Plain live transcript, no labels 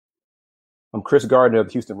I'm Chris Gardner of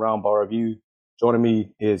the Houston Roundball Review. Joining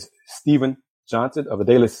me is Stephen Johnson of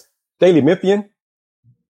the Daily Memphian.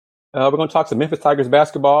 We're going to talk some Memphis Tigers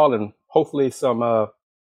basketball and hopefully some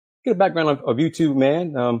get a background of you two,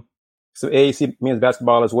 man. Some AAC men's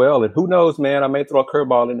basketball as well. And who knows, man, I may throw a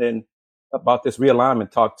curveball in then about this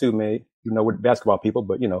realignment talk too, man. You know, we're basketball people,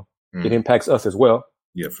 but, it impacts us as well.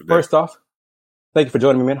 Yeah, for that. First off, thank you for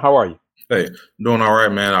joining me, man. How are you? Hey, doing all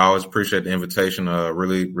right, man. I always appreciate the invitation.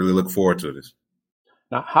 Really look forward to this.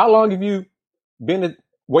 Now, how long have you been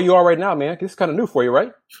where you are right now, man? This is kind of new for you,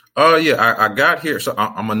 right? Yeah, I got here. So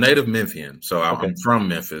I'm a native Memphian. So I'm from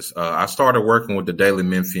Memphis. I started working with the Daily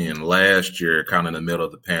Memphian last year, kind of in the middle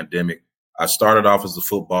of the pandemic. I started off as a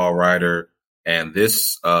football writer. And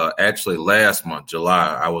this actually last month,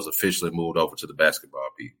 July, I was officially moved over to the basketball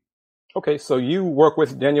beat. Okay, so you work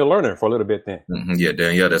with Danielle Lerner for a little bit then. Mm-hmm. Yeah,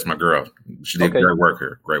 Danielle, that's my girl. She did great work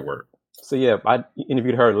here. Great work. So, yeah, I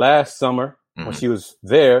interviewed her last summer when she was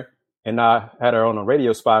there, and I had her on a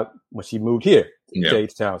radio spot when she moved here to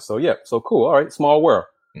H-Town. So, so cool. All right, small world.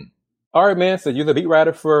 Mm-hmm. All right, man, so you're the beat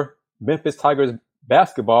writer for Memphis Tigers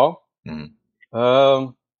basketball. Mm-hmm.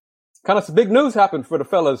 Kind of some big news happened for the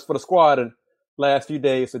fellas, for the squad in the last few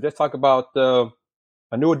days. So just talk about a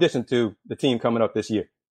new addition to the team coming up this year.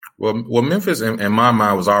 Well, Memphis, in my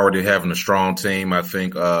mind, was already having a strong team. I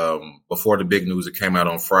think before the big news that came out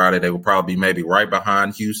on Friday, they would probably be maybe right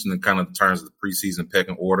behind Houston in kind of terms of the preseason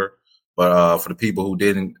pecking order. But for the people who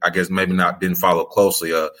didn't follow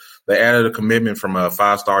closely, they added a commitment from a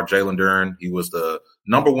 5-star Jalen Duren. He was the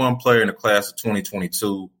number one player in the class of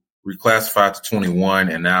 2022, reclassified to 21,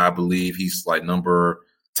 and now I believe he's like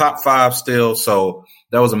top 5 still. So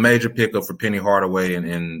that was a major pickup for Penny Hardaway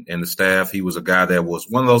and the staff. He was a guy that was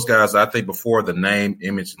one of those guys, I think, before the name,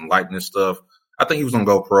 image, and likeness stuff, I think he was going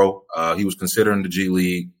to go pro. He was considering the G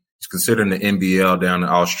League. He's considering the NBL down in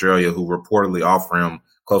Australia, who reportedly offer him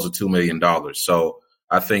close to $2 million. So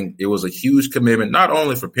I think it was a huge commitment, not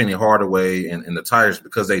only for Penny Hardaway and the Tigers,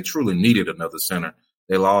 because they truly needed another center.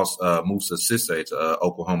 They lost Musa Cisse to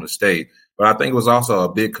Oklahoma State. But I think it was also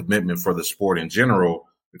a big commitment for the sport in general,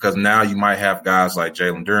 because now you might have guys like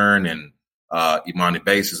Jalen Duren and Imani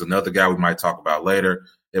Bates is another guy we might talk about later.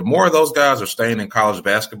 If more of those guys are staying in college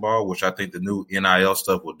basketball, which I think the new NIL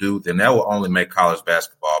stuff will do, then that will only make college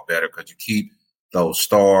basketball better, because you keep those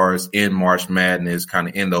stars in March Madness, kind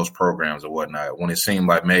of in those programs or whatnot. When it seemed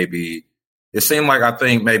like I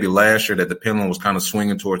think maybe last year that the pendulum was kind of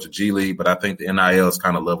swinging towards the G League, but I think the NIL has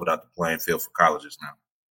kind of leveled out the playing field for colleges now.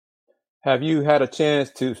 Have you had a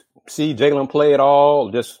chance to see Jalen play at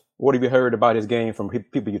all? Just what have you heard about his game from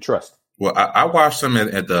people you trust? Well, I watched him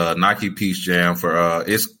at the Nike Peach Jam for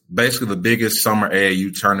it's basically the biggest summer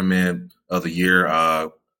AAU tournament of the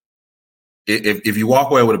year. If you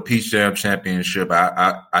walk away with a Peach Jam championship,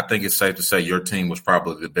 I think it's safe to say your team was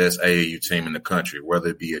probably the best AAU team in the country, whether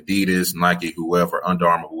it be Adidas, Nike, whoever, Under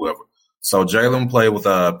Armour, whoever. So Jalen played with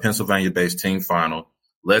a Pennsylvania-based team final,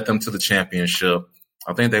 led them to the championship.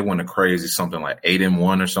 I think they won a crazy something like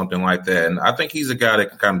 8-1 or something like that. And I think he's a guy that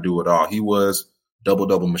can kind of do it all. He was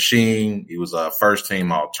double-double machine. He was a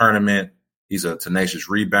first-team all-tournament. He's a tenacious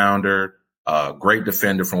rebounder, great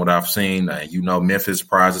defender from what I've seen. Memphis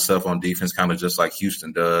prides itself on defense kind of just like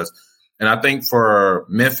Houston does. And I think for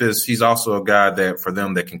Memphis, he's also a guy that for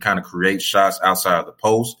them that can kind of create shots outside of the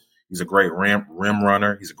post. He's a great rim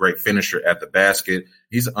runner. He's a great finisher at the basket.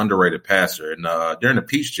 He's an underrated passer. And during the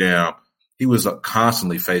Peach Jam, he was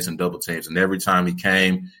constantly facing double teams, and every time he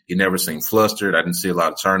came, he never seemed flustered. I didn't see a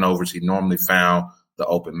lot of turnovers. He normally found the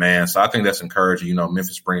open man. So I think that's encouraging.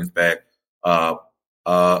 Memphis brings back a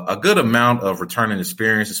good amount of returning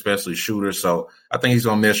experience, especially shooters. So I think he's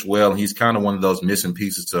going to mesh well, and he's kind of one of those missing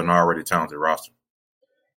pieces to an already talented roster.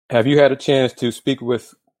 Have you had a chance to speak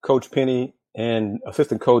with Coach Penny and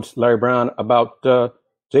assistant coach Larry Brown about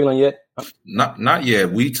Jalen yet? Not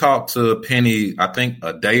yet. We talked to Penny, I think,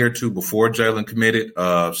 a day or two before Jalen committed.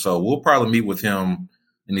 So we'll probably meet with him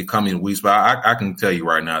in the coming weeks. But I can tell you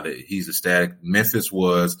right now that he's ecstatic. Memphis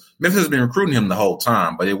has been recruiting him the whole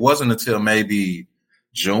time, but it wasn't until maybe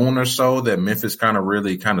June or so that Memphis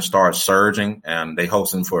really started surging, and they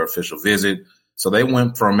hosted him for an official visit. So they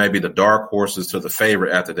went from maybe the dark horses to the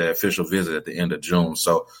favorite after the official visit at the end of June.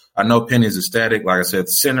 So I know Penny's ecstatic. Like I said,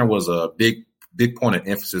 the center was a big point of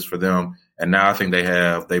emphasis for them. And now I think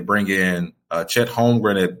they bring in Chet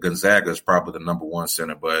Holmgren at Gonzaga is probably the number one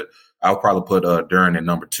center, but I'll probably put Duren at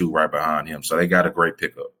number 2 right behind him. So they got a great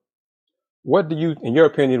pickup. What do you, in your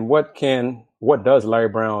opinion, what does Larry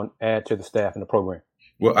Brown add to the staff and the program?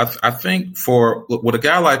 Well, I think with a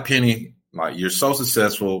guy like Penny, like you're so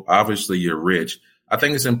successful, obviously you're rich. I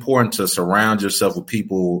think it's important to surround yourself with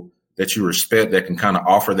people that you respect that can kind of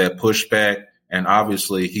offer that pushback. And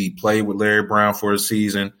obviously he played with Larry Brown for a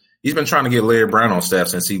season. He's been trying to get Larry Brown on staff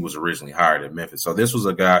since he was originally hired at Memphis. So this was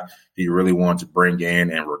a guy he really wanted to bring in.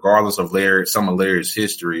 And regardless of some of Larry's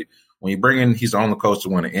history, when you bring in, he's the only coach to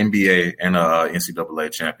win an NBA and a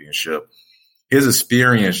NCAA championship. His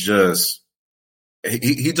experience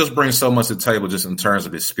he just brings so much to the table just in terms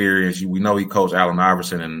of experience. We know he coached Allen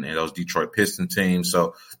Iverson and those Detroit Pistons teams.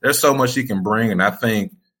 So there's so much he can bring. And I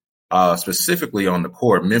think specifically on the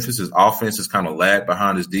court, Memphis's offense is kind of lagged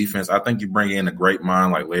behind his defense. I think you bring in a great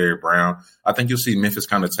mind like Larry Brown. I think you'll see Memphis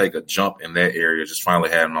kind of take a jump in that area, just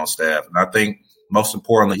finally having on staff. And I think most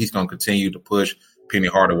importantly, he's going to continue to push Penny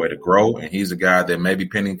Hardaway to grow. And he's a guy that maybe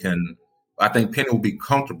Penny will be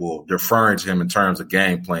comfortable deferring to him in terms of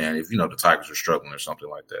game plan if, the Tigers are struggling or something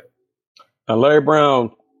like that. Now, Larry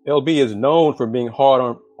Brown, LB, is known for being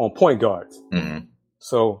hard on point guards. Mm-hmm.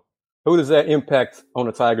 So who does that impact on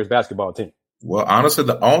the Tigers basketball team? Well, honestly,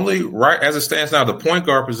 right as it stands now, the point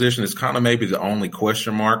guard position is kind of maybe the only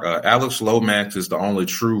question mark. Alex Lomax is the only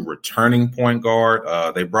true returning point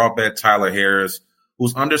guard. They brought back Tyler Harris,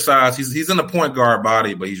 who's undersized. He's in the point guard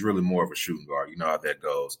body, but he's really more of a shooting guard. You know how that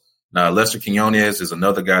goes. Now, Lester Quinones is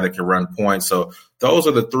another guy that can run points. So those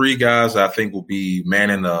are the three guys I think will be man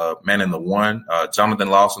in the one. Jonathan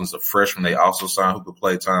Lawson's a freshman they also signed who could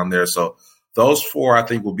play time there. So those four I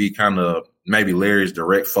think will be kind of maybe Larry's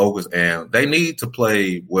direct focus, and they need to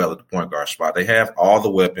play well at the point guard spot. They have all the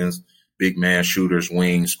weapons, big man shooters,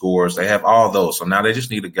 wings, scorers. They have all those. So now they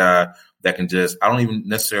just need a guy that can I don't even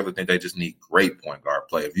necessarily think they just need great point guard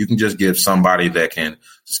play. If you can just give somebody that can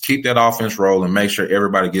just keep that offense rolling, make sure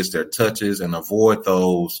everybody gets their touches and avoid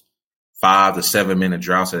those 5 to 7 minute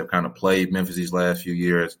droughts that have kind of plagued Memphis these last few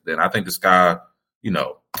years, then I think I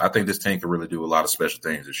think this team can really do a lot of special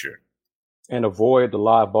things this year. And avoid the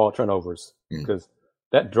live ball turnovers because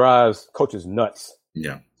that drives coaches nuts.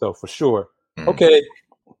 Yeah. So for sure. Mm-hmm. Okay.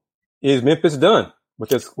 Is Memphis done with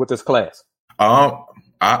this class? I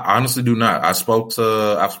honestly do not. I've spoken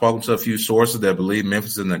to a few sources that believe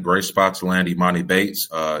Memphis is in a great spot to land Imani Bates.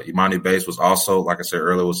 Imani Bates was also, like I said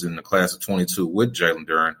earlier, was in the class of 22 with Jalen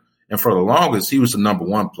Duren. And for the longest, he was the number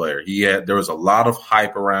one player. There was a lot of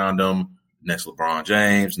hype around him. Next LeBron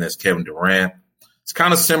James, next Kelvin Durant. It's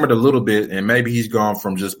kind of simmered a little bit, and maybe he's gone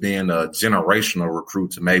from just being a generational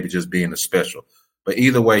recruit to maybe just being a special. But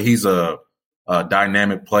either way, he's a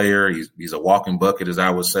dynamic player. He's a walking bucket, as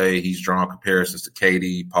I would say. He's drawn comparisons to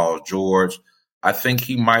KD, Paul George. I think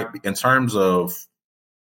he might be, in terms of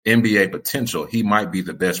NBA potential, he might be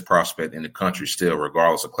the best prospect in the country still,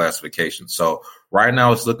 regardless of classification. So right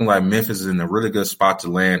now it's looking like Memphis is in a really good spot to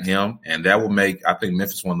land him, and that will make, I think,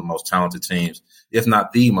 Memphis one of the most talented teams, if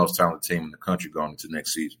not the most talented team in the country going into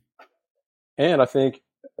next season. And I think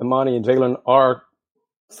Imani and Jalen are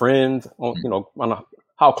friends, I don't know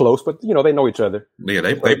how close, but, they know each other. Yeah,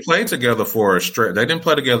 they played together for a stretch. They didn't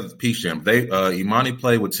play together at the Peach Jam. Imani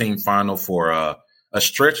played with Team Final for a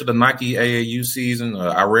stretch of the Nike AAU season.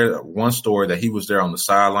 I read one story that he was there on the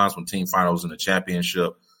sidelines when Team Final was in the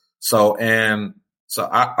championship. So like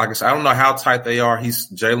I said, I don't know how tight they are.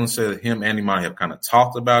 Jalen said him and Imani have kind of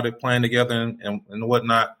talked about it, playing together and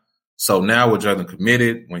whatnot. So now with Jalen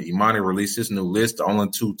committed, when Imani released his new list, the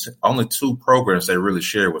only two programs they really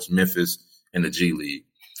shared was Memphis and the G League.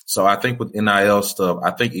 So I think with NIL stuff,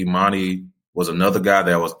 I think Imani was another guy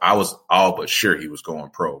that I was all but sure he was going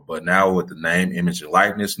pro. But now with the name, image, and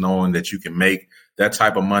likeness, knowing that you can make that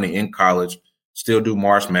type of money in college, still do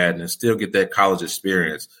March Madness, still get that college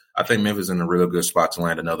experience, I think Memphis is in a real good spot to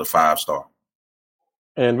land another 5-star.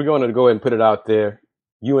 And we're going to go ahead and put it out there.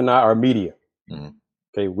 You and I are media. Mm-hmm.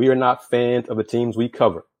 Okay, we are not fans of the teams we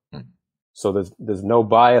cover. Mm-hmm. So there's no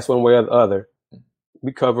bias one way or the other.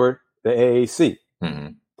 We cover the AAC. Mm-hmm.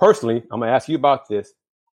 Personally, I'm going to ask you about this.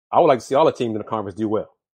 I would like to see all the teams in the conference do well.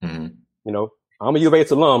 Mm-hmm. I'm a U of H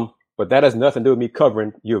alum, but that has nothing to do with me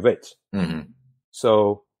covering U of H. Mm-hmm.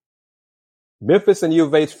 So Memphis and U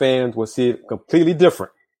of H fans will see it completely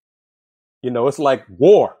different. It's like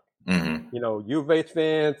war. Mm-hmm. U of H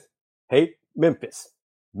fans hate Memphis.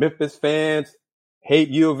 Memphis fans hate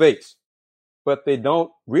U of H. But they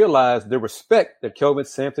don't realize the respect that Kelvin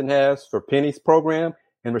Sampson has for Penny's program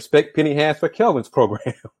and respect Penny has for Kelvin's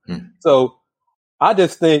program. Mm-hmm. So I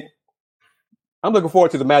just think I'm looking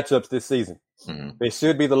forward to the matchups this season. Mm-hmm. They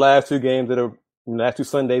should be the last two games that are last two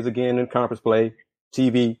Sundays again in conference play,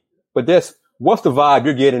 TV. But what's the vibe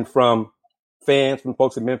you're getting from fans, from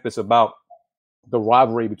folks in Memphis about the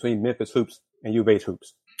rivalry between Memphis hoops and U of H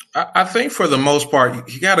hoops? I think for the most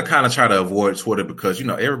part, you got to kind of try to avoid Twitter because,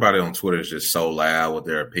 everybody on Twitter is just so loud with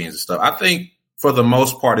their opinions and stuff. I think for the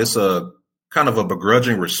most part, it's a kind of a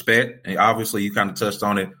begrudging respect. And obviously you kind of touched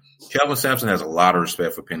on it. Kelvin Sampson has a lot of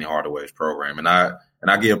respect for Penny Hardaway's program. And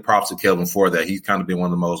I give props to Kelvin for that. He's kind of been one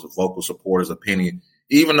of the most vocal supporters of Penny,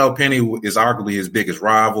 even though Penny is arguably his biggest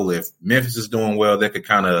rival. If Memphis is doing well, they could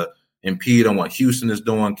kind of impede on what Houston is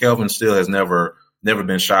doing. Kelvin still has never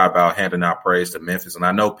been shy about handing out praise to Memphis. And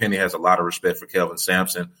I know Penny has a lot of respect for Kelvin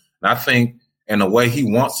Sampson. And I think in a way he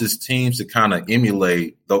wants his teams to kind of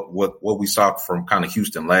emulate what we saw from kind of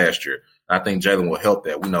Houston last year. And I think Jalen will help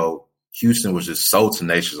that. We know Houston was just so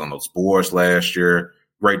tenacious on those boards last year.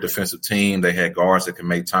 Great defensive team. They had guards that can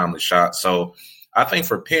make timely shots. So I think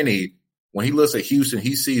for Penny, when he looks at Houston,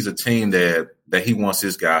 he sees a team that he wants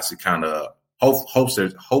his guys to kind of hopes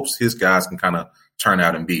his guys can kind of turn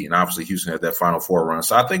out and beat. And obviously Houston had that Final Four run.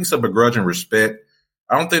 So I think it's a begrudging respect.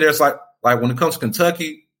 I don't think there's like when it comes to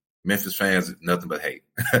Kentucky, Memphis fans, nothing but hate.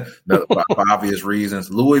 For obvious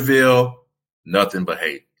reasons. Louisville, nothing but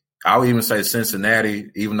hate. I would even say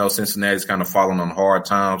Cincinnati, even though Cincinnati's kind of fallen on hard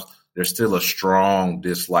times, there's still a strong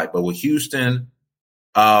dislike. But with Houston,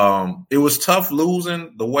 it was tough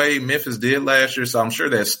losing the way Memphis did last year. So I'm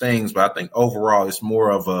sure that stings. But I think overall it's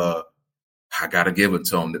more of a, I got to give it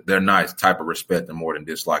to them. They're nice type of respect and more than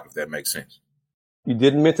dislike, if that makes sense. You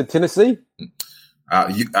didn't mention Tennessee? I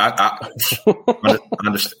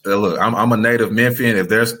understand. Look, I'm a native Memphian. If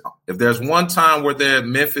there's one time where the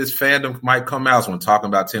Memphis fandom might come out, is when talking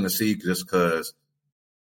about Tennessee, just because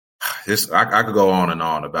I could go on and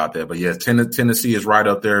on about that. But yeah, Tennessee is right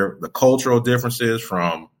up there. The cultural differences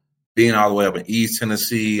from being all the way up in East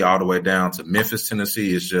Tennessee all the way down to Memphis,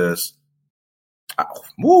 Tennessee is just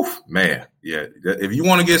man. Yeah, if you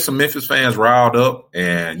want to get some Memphis fans riled up,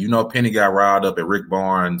 and Penny got riled up at Rick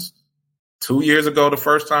Barnes 2 years ago, the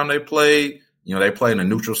first time they played, they played in a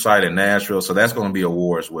neutral site in Nashville. So that's going to be a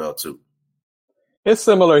war as well, too. It's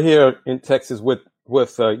similar here in Texas with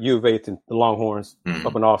U of H and the Longhorns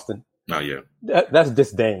up in Austin. Oh, yeah. That's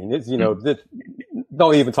disdain. It's,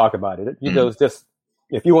 don't even talk about it. It's just,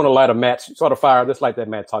 if you want to light a match, sort of fire, just like that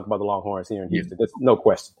match, talk about the Longhorns here in Houston. There's no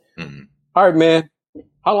question. Mm-hmm. All right, man.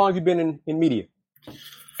 How long have you been in media?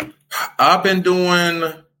 I've been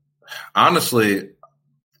doing, honestly,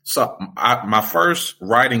 so my first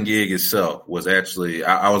writing gig itself was actually,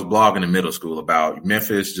 I was blogging in middle school about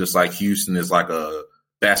Memphis, just like Houston is like a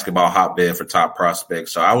basketball hotbed for top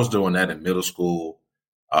prospects. So I was doing that in middle school.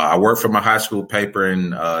 I worked for my high school paper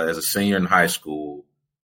as a senior in high school.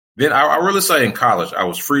 Then I really say in college, I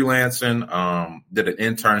was freelancing, did an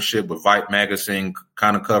internship with Vibe magazine,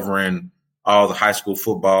 kind of covering all the high school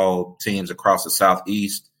football teams across the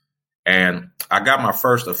Southeast. And I got my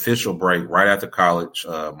first official break right after college.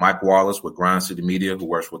 Mike Wallace with Grind City Media, who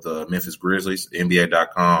works with the Memphis Grizzlies,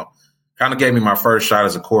 NBA.com, kind of gave me my first shot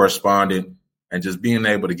as a correspondent. And just being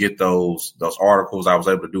able to get those articles, I was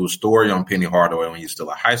able to do a story on Penny Hardaway when he was still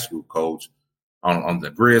a high school coach on the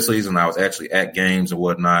Grizzlies, and I was actually at games and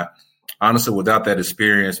whatnot. Honestly, without that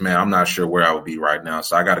experience, man, I'm not sure where I would be right now.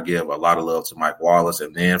 So I got to give a lot of love to Mike Wallace.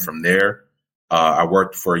 And then from there, I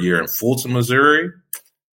worked for a year in Fulton, Missouri.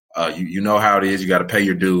 You know how it is. You got to pay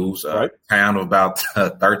your dues. Right. Town of about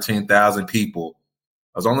 13,000 people.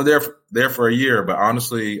 I was only there for a year, but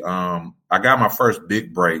honestly, I got my first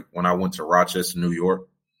big break when I went to Rochester, New York.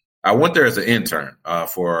 I went there as an intern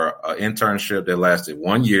for an internship that lasted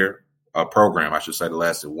 1 year, a program, I should say, that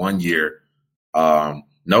lasted 1 year.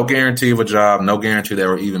 No guarantee of a job, no guarantee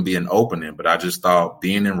there would even be an opening, but I just thought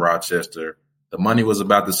being in Rochester, the money was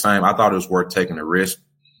about the same. I thought it was worth taking a risk.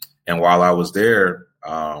 And while I was there,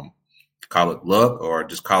 call it luck or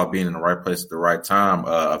just call it being in the right place at the right time,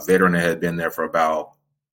 a veteran that had been there for about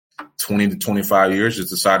 20 to 25 years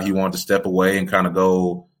just decided he wanted to step away and kind of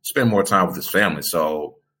go spend more time with his family.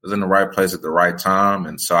 So I was in the right place at the right time.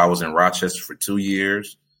 And so I was in Rochester for 2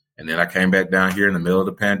 years. And then I came back down here in the middle of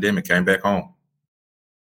the pandemic, came back home.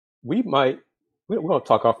 We're going to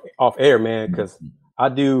talk off air, man, because I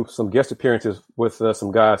do some guest appearances with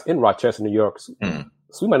some guys in Rochester, New York.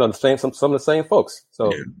 So we might understand some of the same folks.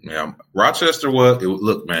 So yeah. Rochester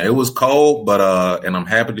look, man, it was cold, but and I'm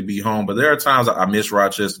happy to be home. But there are times I miss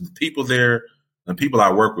Rochester. The people there, the people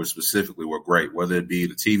I work with specifically were great, whether it be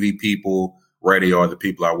the TV people, radio, or the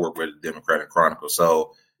people I work with at the Democratic Chronicle.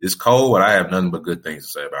 So it's cold, but I have nothing but good things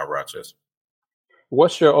to say about Rochester.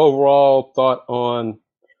 What's your overall thought on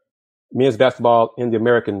men's basketball in the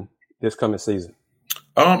American this coming season?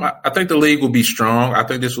 I think the league will be strong. I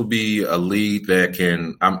think this will be a league that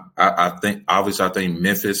can. I think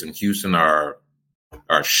Memphis and Houston are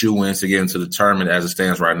shoo-ins to get into the tournament as it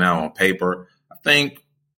stands right now on paper. I think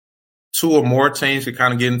 2 or more teams can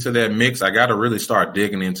kind of get into that mix. I got to really start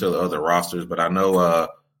digging into the other rosters, but I know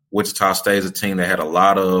Wichita State is a team that had a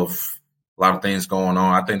lot of lot of things going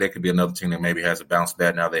on. I think they could be another team that maybe has a bounce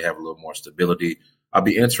back now. They have a little more stability. I'll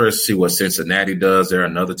be interested to see what Cincinnati does. They're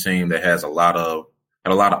another team that has a lot of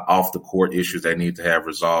off the court issues they need to have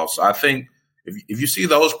resolved. So I think if you see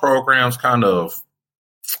those programs kind of,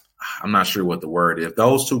 I'm not sure what the word is. If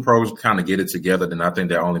those two programs kind of get it together, then I think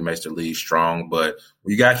that only makes the league strong. But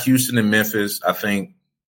when you got Houston and Memphis, I think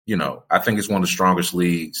it's one of the strongest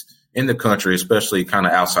leagues in the country, especially kind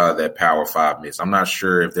of outside of that Power 5 mix. I'm not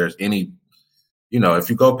sure if there's any, if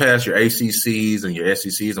you go past your ACCs and your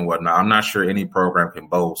SECs and whatnot, I'm not sure any program can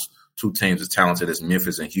boast two teams as talented as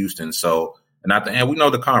Memphis and Houston. So, and we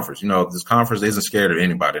know the conference. This conference isn't scared of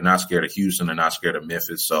anybody. They're not scared of Houston. They're not scared of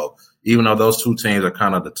Memphis. So even though those two teams are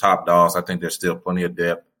kind of the top dogs, I think there's still plenty of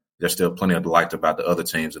depth. There's still plenty of delight about the other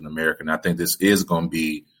teams in America. And I think this is going to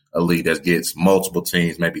be a league that gets multiple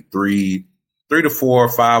teams, maybe three to 4 or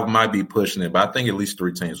 5 might be pushing it, but I think at least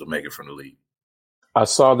 3 teams will make it from the league. I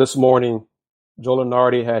saw this morning, Joe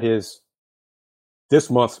Lunardi had this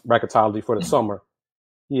month's bracketology for the summer.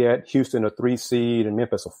 He had Houston a 3 seed and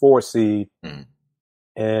Memphis a 4 seed,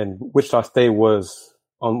 and Wichita State was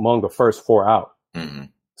among the first 4 out.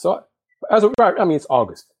 So it's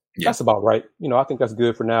August. Yeah. That's about right. I think that's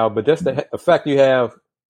good for now. But just the fact you have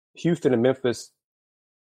Houston and Memphis,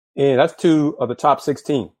 and that's 2 of the top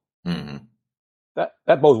 16.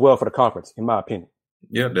 That bodes well for the conference, in my opinion.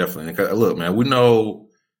 Yeah, definitely. Look, man, we know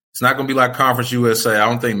it's not going to be like Conference USA. I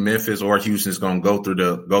don't think Memphis or Houston is going to go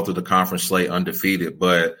through the conference slate undefeated.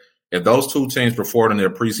 But if those two teams perform in their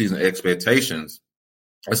preseason expectations,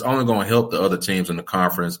 it's only going to help the other teams in the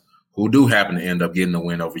conference who do happen to end up getting a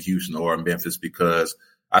win over Houston or Memphis, because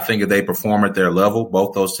I think if they perform at their level,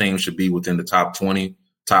 both those teams should be within the top 20,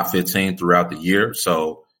 top 15 throughout the year.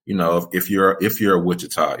 So, if you're a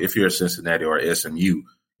Wichita, if you're a Cincinnati or a SMU,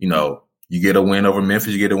 you get a win over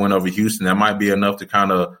Memphis, you get a win over Houston, that might be enough to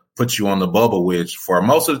kind of put you on the bubble, which for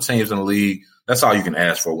most of the teams in the league, that's all you can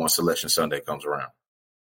ask for once Selection Sunday comes around.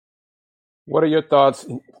 What are your thoughts,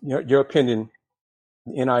 your opinion,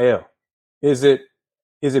 NIL? Is it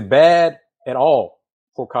bad at all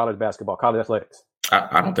for college basketball, college athletics?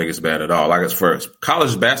 I don't think it's bad at all. Like, as for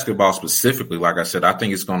college basketball specifically, like I said, I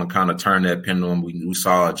think it's going to kind of turn that pendulum. We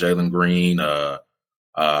saw Jalen Green,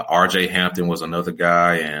 RJ Hampton was another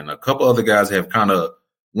guy, and a couple other guys have kind of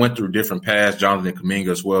went through different paths. Jonathan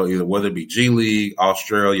Kuminga as well, whether it be G League,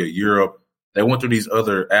 Australia, Europe. They went through these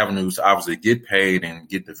other avenues to obviously get paid and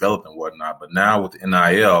get developed and whatnot. But now with the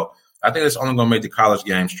NIL, I think it's only going to make the college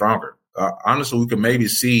game stronger. Honestly, we could maybe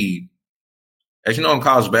see, as you know, in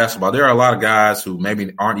college basketball, there are a lot of guys who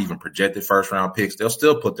maybe aren't even projected first-round picks. They'll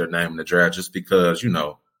still put their name in the draft just because,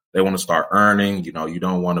 they want to start earning. You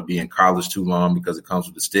don't want to be in college too long because it comes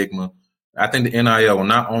with the stigma. I think the NIL will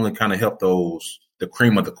not only kind of help the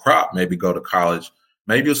cream of the crop maybe go to college.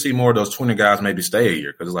 Maybe you'll see more of those 20 guys maybe stay a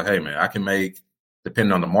year because it's like, hey, man, I can make,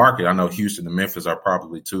 depending on the market, I know Houston and Memphis are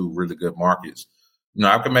probably 2 really good markets.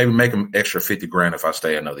 I can maybe make an extra $50,000 if I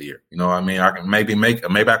stay another year. You know what I mean? I can maybe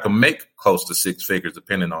I can make close to 6 figures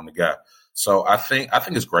depending on the guy. So I think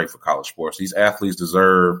it's great for college sports. These athletes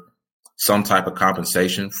deserve some type of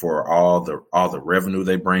compensation for all the revenue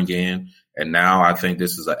they bring in. And now I think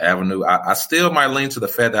this is an avenue. I still might lean to the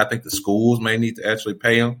fact that I think the schools may need to actually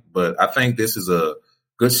pay them, but I think this is a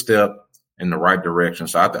good step in the right direction.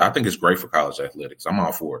 So I think it's great for college athletics. I'm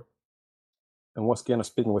all for it. And once again, I'm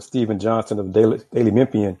speaking with Stephen Johnson of Daily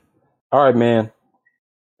Memphian. All right, man,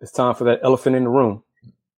 it's time for that elephant in the room.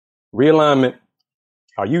 Realignment.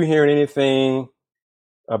 Are you hearing anything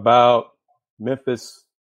about Memphis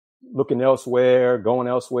looking elsewhere, going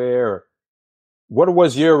elsewhere? Or what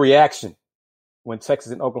was your reaction when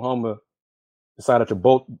Texas and Oklahoma decided to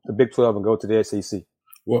bolt the Big 12 and go to the SEC?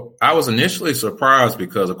 Well, I was initially surprised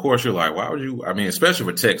because, of course, you're like, why would you? I mean, especially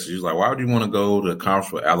for Texas, you're like, why would you want to go to a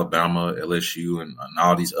conference with Alabama, LSU, and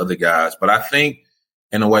all these other guys? But I think,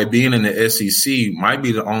 in a way, being in the SEC might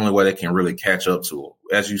be the only way they can really catch up to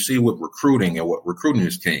it. As you see with recruiting and what recruiting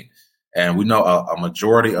is king. And we know a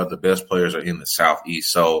majority of the best players are in the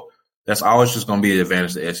Southeast. So that's always just going to be the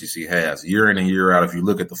advantage the SEC has. Year in and year out, if you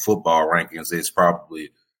look at the football rankings, it's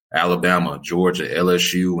probably Alabama, Georgia,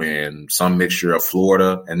 LSU, and some mixture of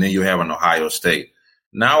Florida, and then you have an Ohio State.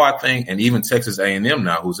 Now I think, and even Texas A&M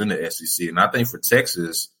now, who's in the SEC, and I think for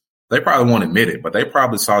Texas, they probably won't admit it, but they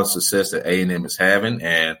probably saw the success that A&M is having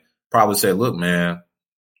and probably said, look, man,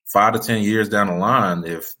 5 to 10 years down the line,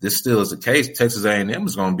 if this still is the case, Texas A&M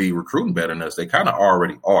is going to be recruiting better than us. They kind of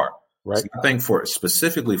already are. Right. So I think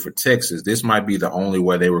specifically for Texas, this might be the only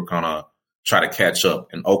way they were going to try to catch up.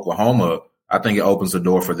 In Oklahoma, I think it opens the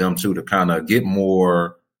door for them too to kind of get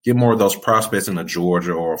more of those prospects in a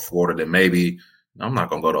Georgia or Florida that maybe I'm not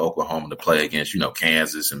going to go to Oklahoma to play against,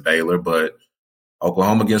 Kansas and Baylor, but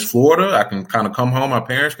Oklahoma against Florida, I can kind of come home. My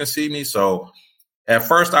parents can see me. So at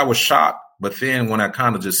first I was shocked, but then when I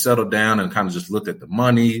kind of just settled down and kind of just looked at the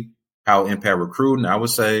money, how it impact recruiting, I would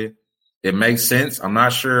say it makes sense. I'm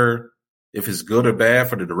not sure if it's good or bad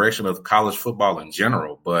for the direction of college football in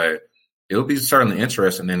general, but it'll be certainly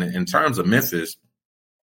interesting. And in terms of Memphis,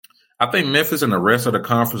 I think Memphis and the rest of the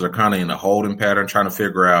conference are kind of in a holding pattern, trying to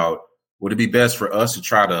figure out, would it be best for us to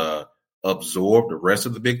try to absorb the rest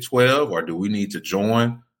of the Big 12, or do we need to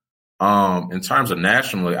join? In terms of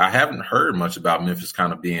nationally, I haven't heard much about Memphis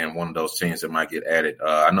kind of being one of those teams that might get added.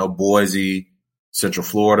 I know Boise, Central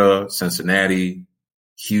Florida, Cincinnati,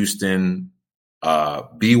 Houston,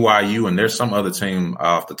 BYU, and there's some other team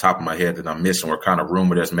off the top of my head that I'm missing. We're kind of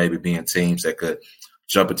rumored as maybe being teams that could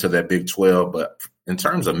jump into that Big 12. But in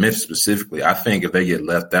terms of Memphis specifically, I think if they get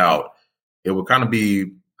left out, it would kind of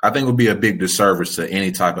be, I think it would be a big disservice to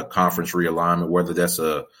any type of conference realignment, whether that's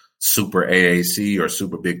a super AAC or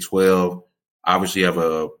super Big 12. Obviously, you have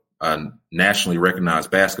a nationally recognized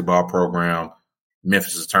basketball program.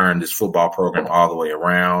 Memphis has turned this football program all the way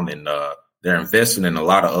around, and they're investing in a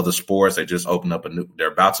lot of other sports. They're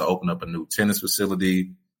about to open up a new tennis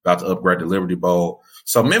facility, about to upgrade the Liberty Bowl.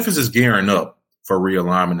 So Memphis is gearing up for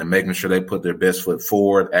realignment and making sure they put their best foot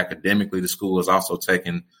forward. Academically, the school is also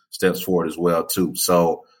taking steps forward as well, too.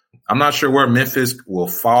 So I'm not sure where Memphis will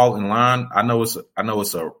fall in line. I know it's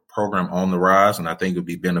a program on the rise, and I think it would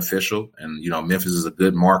be beneficial. And, Memphis is a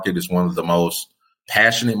good market. It's one of the most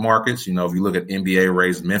passionate markets. If you look at NBA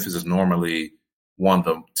ratings, Memphis is normally one of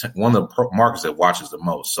the markets that watches the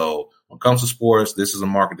most. So when it comes to sports, this is a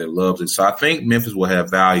market that loves it. So I think Memphis will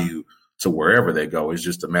have value to wherever they go. It's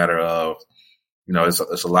just a matter of,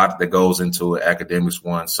 it's a lot that goes into it, academics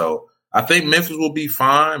one. So I think Memphis will be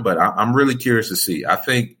fine, but I'm really curious to see. I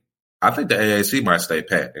think the AAC might stay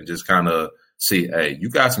pat and just kind of see, hey, you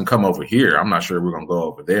guys can come over here. I'm not sure we're going to go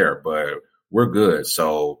over there, but we're good.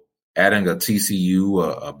 So adding a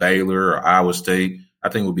TCU, a Baylor, or Iowa State, I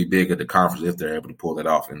think will be big at the conference if they're able to pull that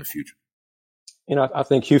off in the future. I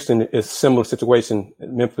think Houston is a similar situation.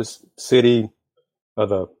 Memphis City,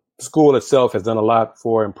 the school itself has done a lot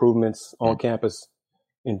for improvements on campus,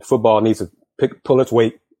 and football needs to pull its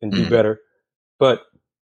weight and do better. But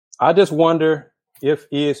I just wonder if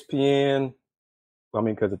ESPN,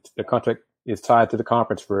 because the contract is tied to the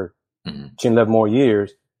conference for 10, 11 more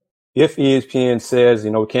years, if ESPN says,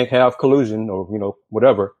 we can't have collusion or,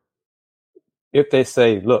 whatever, if they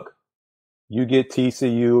say, look, you get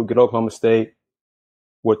TCU, get Oklahoma State,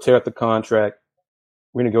 we'll tear up the contract,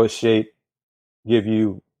 renegotiate, give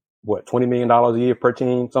you, $20 million a year per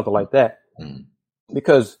team, something like that.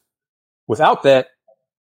 Because without that,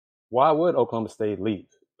 why would Oklahoma State leave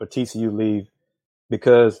or TCU leave?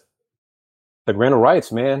 Because the grant of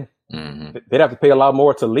rights, man, they'd have to pay a lot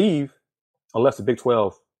more to leave unless the Big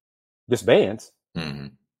 12 disbands.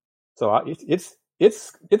 So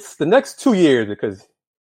it's the next 2 years, because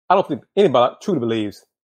I don't think anybody truly believes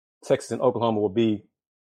Texas and Oklahoma will be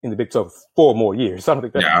in the Big 12 for 4 more years. I don't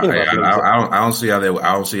think that. I don't see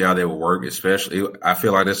how they will work. Especially, I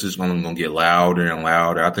feel like this is going to get louder and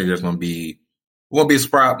louder. I think there's going to be. Won't be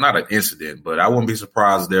surprised, not an incident, but I wouldn't be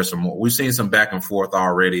surprised if there's some more. We've seen some back and forth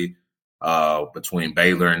already between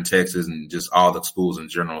Baylor and Texas and just all the schools in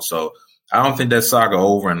general. So I don't think that saga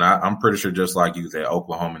over, and I'm pretty sure, just like you, that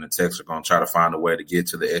Oklahoma and Texas are going to try to find a way to get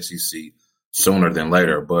to the SEC sooner than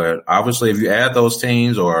later. But obviously, if you add those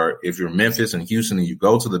teams, or if you're Memphis and Houston and you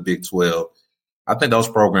go to the Big 12, I think those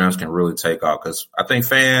programs can really take off, because I think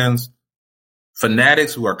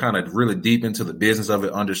fanatics who are kind of really deep into the business of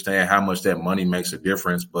it understand how much that money makes a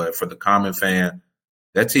difference. But for the common fan,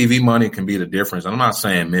 that TV money can be the difference. I'm not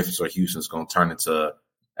saying Memphis or Houston is going to turn into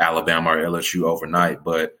Alabama or LSU overnight,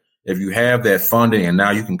 but if you have that funding and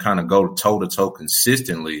now you can kind of go toe-to-toe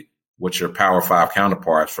consistently with your Power 5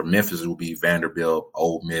 counterparts. For Memphis, it will be Vanderbilt,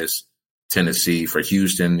 Ole Miss, Tennessee. For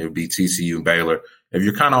Houston, it would be TCU and Baylor. If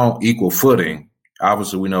you're kind of on equal footing,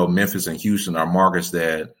 obviously we know Memphis and Houston are markets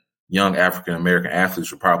that young African-American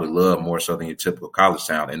athletes would probably love more so than your typical college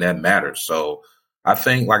town, and that matters. So I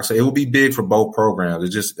think, like I say, it will be big for both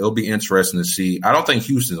programs. It'll be interesting to see. I don't think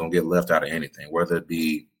Houston's going to get left out of anything, whether it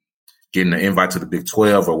be getting an invite to the Big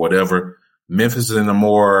 12 or whatever. Memphis is in a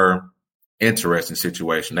more interesting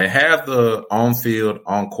situation. They have the on-field,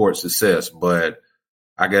 on-court success, but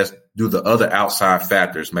I guess do the other outside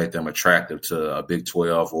factors make them attractive to a Big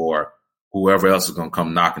 12 or whoever else is going to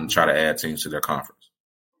come knocking to try to add teams to their conference?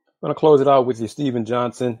 I'm going to close it out with you, Stephen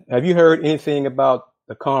Johnson. Have you heard anything about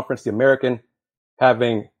the conference, the American,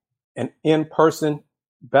 having an in-person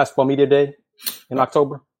basketball media day in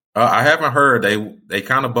October? I haven't heard. They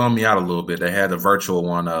kind of bummed me out a little bit. They had a virtual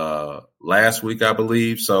one last week, I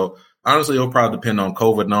believe. So honestly, it'll probably depend on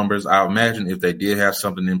COVID numbers. I imagine if they did have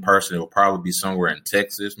something in person, it will probably be somewhere in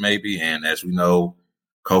Texas, maybe. And as we know,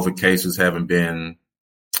 COVID cases haven't been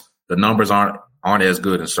 – the numbers aren't as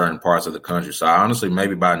good in certain parts of the country. So honestly,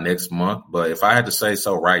 maybe by next month. But if I had to say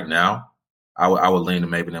so right now, I would lean to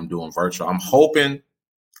maybe them doing virtual. I'm hoping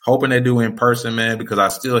they do in person, man, because I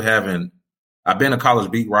still haven't – I've been a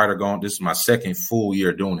college beat writer this is my second full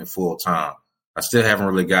year doing it full time. I still haven't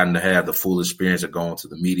really gotten to have the full experience of going to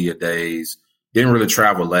the media days. Didn't really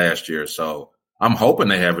travel last year. So I'm hoping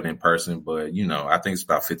they have it in person, but I think it's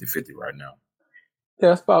about 50-50 right now.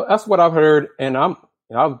 Yeah, that's what I've heard. And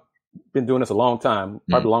I've been doing this a long time,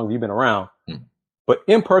 probably longer than you've been around. But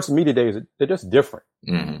in-person media days, they're just different.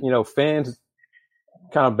 Fans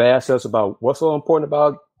kind of bash us about what's so important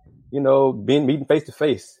about, meeting face to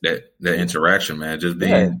face. That interaction, man, just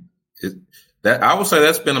being that. I would say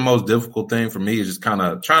that's been the most difficult thing for me, is just kind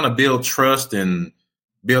of trying to build trust and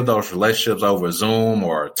build those relationships over Zoom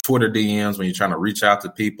or Twitter DMs when you're trying to reach out to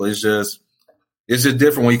people. It's just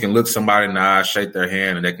different when you can look somebody in the eye, shake their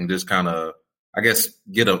hand, and they can just kind of, I guess,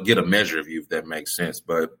 get a measure of you, if that makes sense.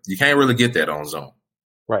 But you can't really get that on Zoom.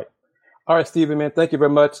 Right. All right, Stephen, man, thank you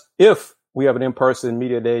very much. If we have an in-person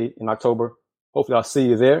media day in October, hopefully I'll see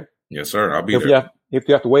you there. Yes, sir. I'll be there. If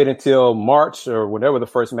you have to wait until March or whenever the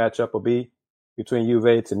first matchup will be between U of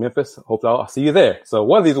A and Memphis, hopefully I'll see you there. So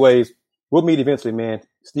one of these ways, we'll meet eventually, man.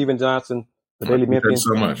 Stephen Johnson, the Daily Memphian. Thank you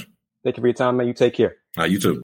so much. Thank you for your time, man. You take care. You too.